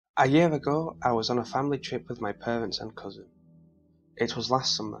A year ago, I was on a family trip with my parents and cousin. It was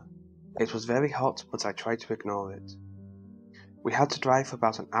last summer. It was very hot, but I tried to ignore it. We had to drive for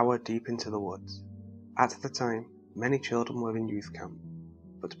about an hour deep into the woods. At the time, many children were in youth camp,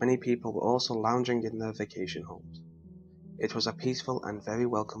 but many people were also lounging in their vacation homes. It was a peaceful and very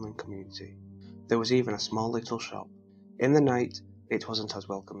welcoming community. There was even a small little shop. In the night, it wasn't as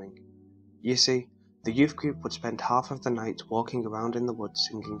welcoming. You see, the youth group would spend half of the night walking around in the woods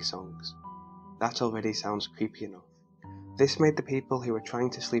singing songs. That already sounds creepy enough. This made the people who were trying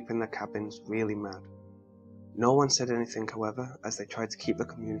to sleep in their cabins really mad. No one said anything, however, as they tried to keep the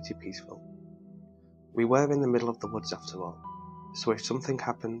community peaceful. We were in the middle of the woods after all, so if something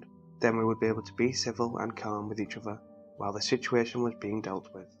happened, then we would be able to be civil and calm with each other while the situation was being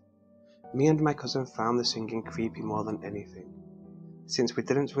dealt with. Me and my cousin found the singing creepy more than anything. Since we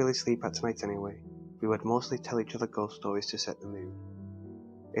didn't really sleep at night anyway, we would mostly tell each other ghost stories to set the mood.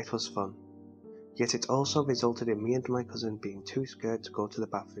 It was fun, yet it also resulted in me and my cousin being too scared to go to the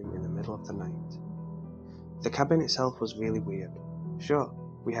bathroom in the middle of the night. The cabin itself was really weird. Sure,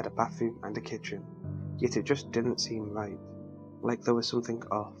 we had a bathroom and a kitchen, yet it just didn't seem right, like there was something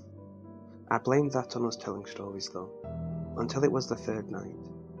off. I blamed that on us telling stories though, until it was the third night.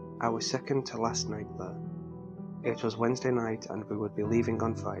 Our second to last night there. It was Wednesday night and we would be leaving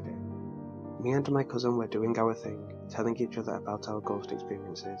on Friday. Me and my cousin were doing our thing, telling each other about our ghost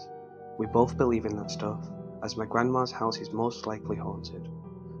experiences. We both believe in that stuff, as my grandma's house is most likely haunted.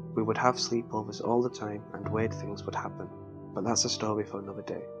 We would have sleepovers all the time and weird things would happen, but that's a story for another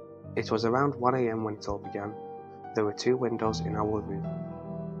day. It was around 1 AM when it all began. There were 2 windows in our room,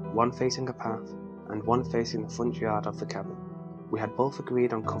 one facing a path and one facing the front yard of the cabin. We had both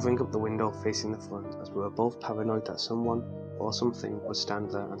agreed on covering up the window facing the front as we were both paranoid that someone or something would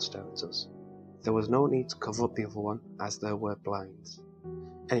stand there and stare at us. There was no need to cover up the other one as there were blinds.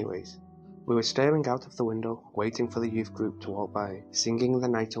 Anyways, we were staring out of the window, waiting for the youth group to walk by, singing the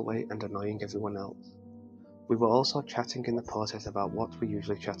night away and annoying everyone else. We were also chatting in the process about what we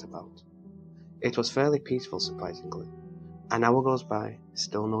usually chat about. It was fairly peaceful, surprisingly. An hour goes by,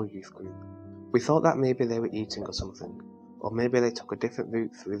 still no youth group. We thought that maybe they were eating or something, or maybe they took a different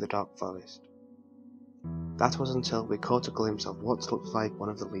route through the dark forest. That was until we caught a glimpse of what looked like one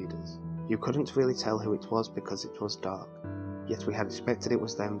of the leaders. You couldn't really tell who it was because it was dark, yet we had expected it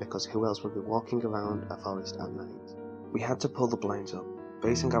was them because who else would be walking around a forest at night? We had to pull the blinds up,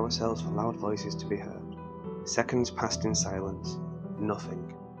 bracing ourselves for loud voices to be heard. Seconds passed in silence.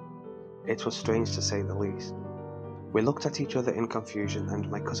 Nothing. It was strange to say the least. We looked at each other in confusion and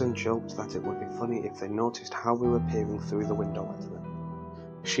my cousin joked that it would be funny if they noticed how we were peering through the window at them.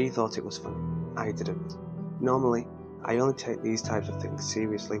 She thought it was funny. I didn't. Normally, I only take these types of things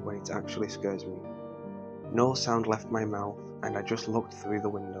seriously when it actually scares me. No sound left my mouth and I just looked through the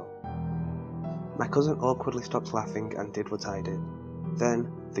window. My cousin awkwardly stopped laughing and did what I did.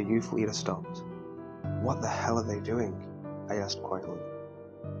 Then, the youth leader stopped. "What the hell are they doing?" I asked quietly.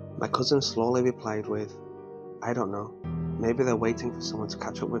 My cousin slowly replied with, "I don't know. Maybe they're waiting for someone to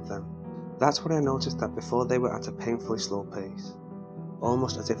catch up with them." That's when I noticed that before they were at a painfully slow pace,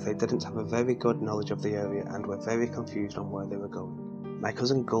 almost as if they didn't have a very good knowledge of the area and were very confused on where they were going. My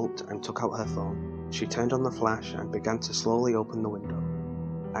cousin gulped and took out her phone. She turned on the flash and began to slowly open the window.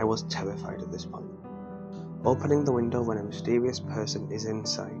 I was terrified at this point. Opening the window when a mysterious person is in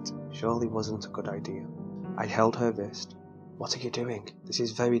sight surely wasn't a good idea. I held her wrist. "What are you doing? This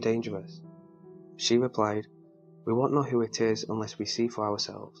is very dangerous." She replied, "We won't know who it is unless we see for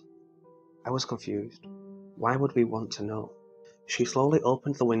ourselves." I was confused. Why would we want to know? She slowly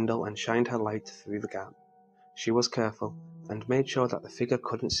opened the window and shined her light through the gap. She was careful and made sure that the figure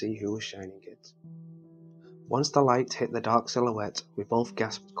couldn't see who was shining it. Once the light hit the dark silhouette, we both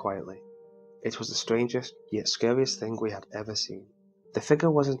gasped quietly. It was the strangest, yet scariest thing we had ever seen. The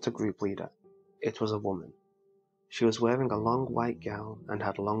figure wasn't a group leader. It was a woman. She was wearing a long white gown and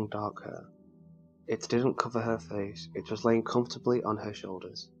had long dark hair. It didn't cover her face, it was laying comfortably on her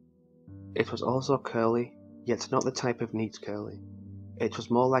shoulders. It was also curly, yet not the type of neat curly. It was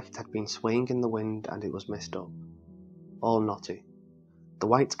more like it had been swaying in the wind and it was messed up. All knotty. The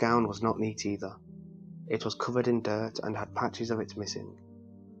white gown was not neat either. It was covered in dirt and had patches of it missing.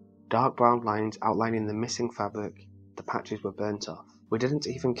 Dark brown lines outlining the missing fabric, the patches were burnt off. We didn't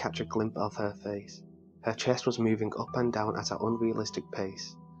even catch a glimpse of her face. Her chest was moving up and down at an unrealistic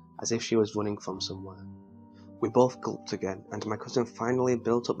pace, as if she was running from somewhere. We both gulped again, and my cousin finally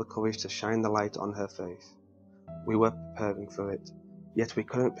built up the courage to shine the light on her face. We were preparing for it, yet we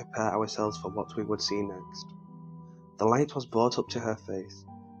couldn't prepare ourselves for what we would see next. The light was brought up to her face.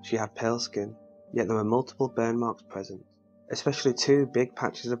 She had pale skin, yet there were multiple burn marks present. especially two big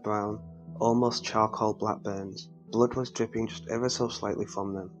patches of brown, almost charcoal black burns. Blood was dripping just ever so slightly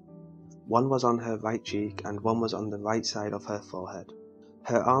from them. One was on her right cheek and one was on the right side of her forehead.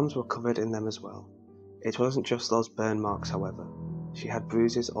 Her arms were covered in them as well. It wasn't just those burn marks, however. She had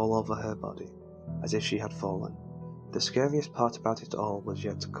bruises all over her body, as if she had fallen. The scariest part about it all was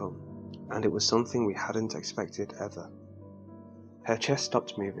yet to come, and it was something we hadn't expected ever. Her chest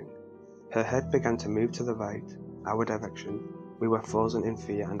stopped moving. Her head began to move to the right, our direction. We were frozen in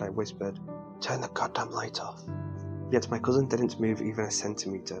fear, and I whispered, "Turn the goddamn light off." Yet my cousin didn't move even a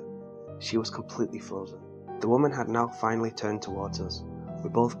centimeter. She was completely frozen. The woman had now finally turned towards us. We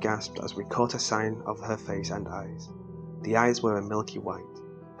both gasped as we caught a sign of her face and eyes. The eyes were a milky white.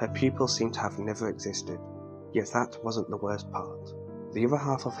 Her pupils seemed to have never existed. Yet that wasn't the worst part. The other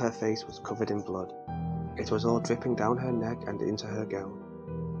half of her face was covered in blood. It was all dripping down her neck and into her gown,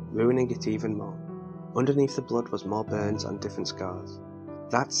 ruining it even more. Underneath the blood was more burns and different scars.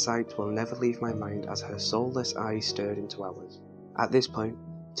 That sight will never leave my mind as her soulless eyes stared into ours. At this point,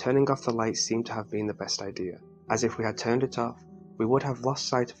 turning off the lights seemed to have been the best idea, as if we had turned it off, we would have lost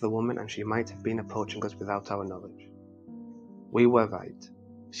sight of the woman and she might have been approaching us without our knowledge. We were right.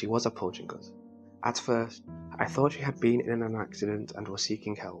 She was approaching us. At first, I thought she had been in an accident and was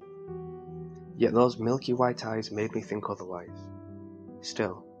seeking help. Yet those milky white eyes made me think otherwise.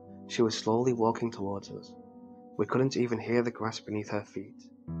 Still, she was slowly walking towards us. We couldn't even hear the grass beneath her feet.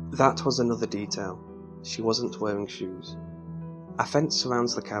 That was another detail. She wasn't wearing shoes. A fence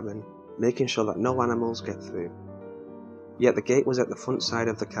surrounds the cabin, making sure that no animals get through. Yet the gate was at the front side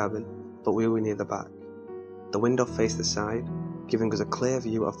of the cabin, but we were near the back. The window faced the side, giving us a clear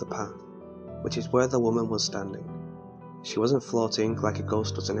view of the path, which is where the woman was standing. She wasn't floating like a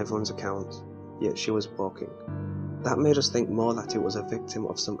ghost does on everyone's account, yet she was walking. That made us think more that it was a victim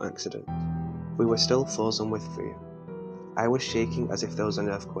of some accident. We were still frozen with fear. I was shaking as if there was an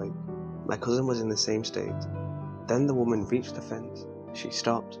earthquake. My cousin was in the same state. Then the woman reached the fence. She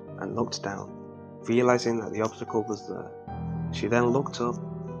stopped and looked down, realizing that the obstacle was there. She then looked up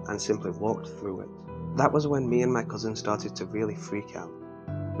and simply walked through it. That was when me and my cousin started to really freak out.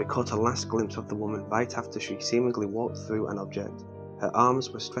 We caught a last glimpse of the woman right after she seemingly walked through an object. Her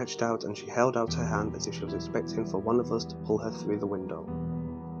arms were stretched out and she held out her hand as if she was expecting for one of us to pull her through the window.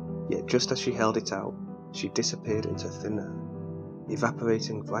 Yet just as she held it out, she disappeared into thin air,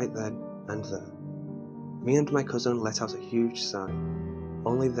 evaporating right then and there. Me and my cousin let out a huge sigh,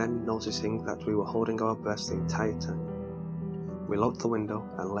 only then noticing that we were holding our breaths the entire time. We locked the window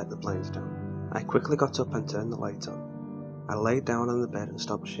and let the blinds down. I quickly got up and turned the light on. I lay down on the bed and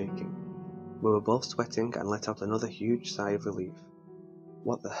stopped shaking. We were both sweating and let out another huge sigh of relief.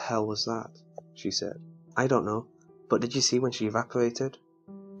 "What the hell was that?" she said. "I don't know, but did you see when she evaporated?"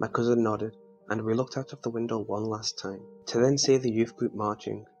 My cousin nodded, and we looked out of the window one last time, to then see the youth group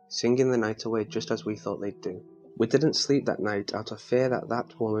marching, singing the night away just as we thought they'd do. We didn't sleep that night out of fear that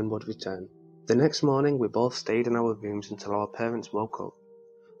that woman would return. The next morning we both stayed in our rooms until our parents woke up.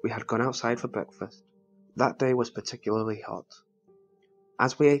 We had gone outside for breakfast. That day was particularly hot.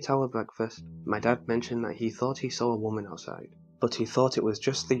 As we ate our breakfast, my dad mentioned that he thought he saw a woman outside, but he thought it was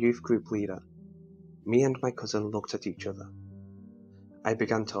just the youth group leader. Me and my cousin looked at each other. I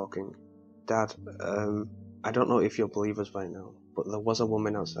began talking. "Dad, I don't know if you'll believe us right now, but there was a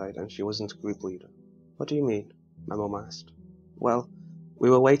woman outside and she wasn't a group leader." "What do you mean?" my mum asked. "Well,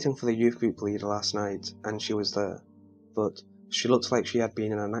 we were waiting for the youth group leader last night and she was there, but she looked like she had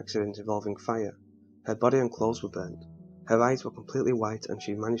been in an accident involving fire. Her body and clothes were burnt. Her eyes were completely white and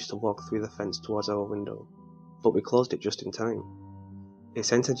she managed to walk through the fence towards our window, but we closed it just in time." It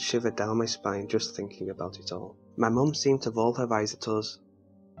sent a shiver down my spine just thinking about it all. My mum seemed to roll her eyes at us.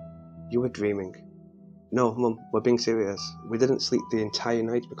 "You were dreaming." "No, Mum, we're being serious. We didn't sleep the entire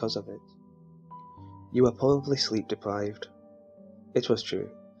night because of it." "You were probably sleep deprived." It was true.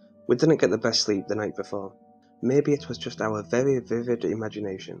 We didn't get the best sleep the night before. Maybe it was just our very vivid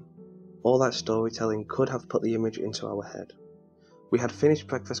imagination. All that storytelling could have put the image into our head. We had finished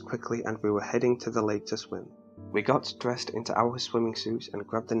breakfast quickly and we were heading to the lake to swim. We got dressed into our swimming suits and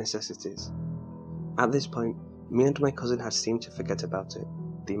grabbed the necessities. At this point, me and my cousin had seemed to forget about it,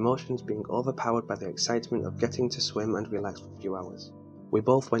 the emotions being overpowered by the excitement of getting to swim and relax for a few hours. We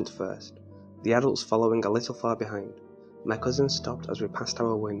both went first, the adults following a little far behind. My cousin stopped as we passed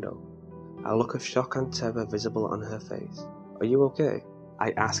our window, a look of shock and terror visible on her face. "Are you okay?"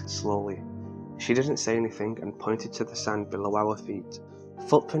 I asked slowly. She didn't say anything and pointed to the sand below our feet.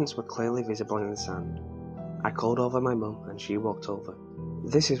 Footprints were clearly visible in the sand. I called over my mum and she walked over.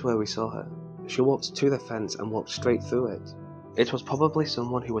 This is where we saw her. She walked to the fence and walked straight through it. It was probably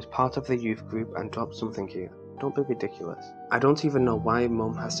someone who was part of the youth group and dropped something here. Don't be ridiculous. I don't even know why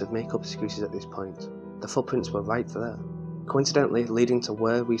Mum has to make up excuses at this point. The footprints were right there, coincidentally leading to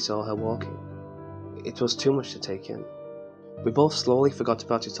where we saw her walking. It was too much to take in. We both slowly forgot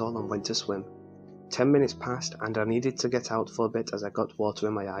about it all and went to swim. 10 minutes passed and I needed to get out for a bit as I got water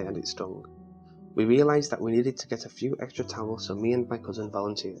in my eye and it stung. We realised that we needed to get a few extra towels, so me and my cousin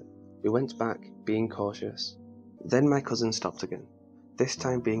volunteered. We went back, being cautious. Then my cousin stopped again, this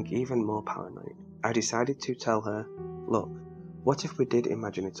time being even more paranoid. I decided to tell her, look, what if we did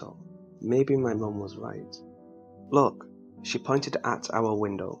imagine it all? Maybe my mum was right. Look, she pointed at our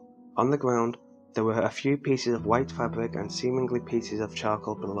window. On the ground, there were a few pieces of white fabric and seemingly pieces of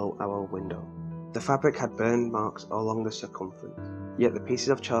charcoal below our window. The fabric had burn marks along the circumference, yet the pieces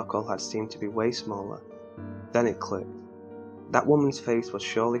of charcoal had seemed to be way smaller. Then it clicked. That woman's face was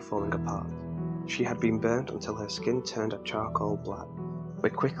surely falling apart. She had been burnt until her skin turned a charcoal black. We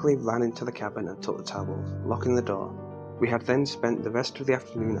quickly ran into the cabin and took the towels, locking the door. We had then spent the rest of the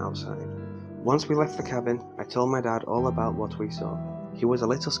afternoon outside. Once we left the cabin, I told my dad all about what we saw. He was a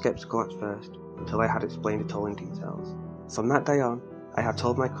little skeptical at first, until I had explained it all in details. From that day on, I had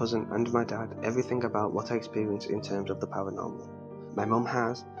told my cousin and my dad everything about what I experienced in terms of the paranormal. My mum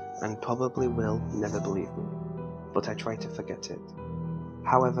has, and probably will, never believe me, but I try to forget it.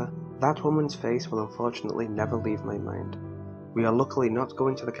 However, that woman's face will unfortunately never leave my mind. We are luckily not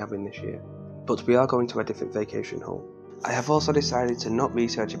going to the cabin this year, but we are going to a different vacation home. I have also decided to not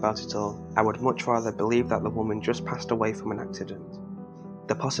research about it all. I would much rather believe that the woman just passed away from an accident.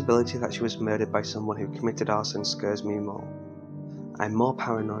 The possibility that she was murdered by someone who committed arson scares me more. I'm more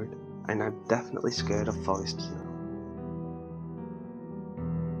paranoid, and I'm definitely scared of forests now.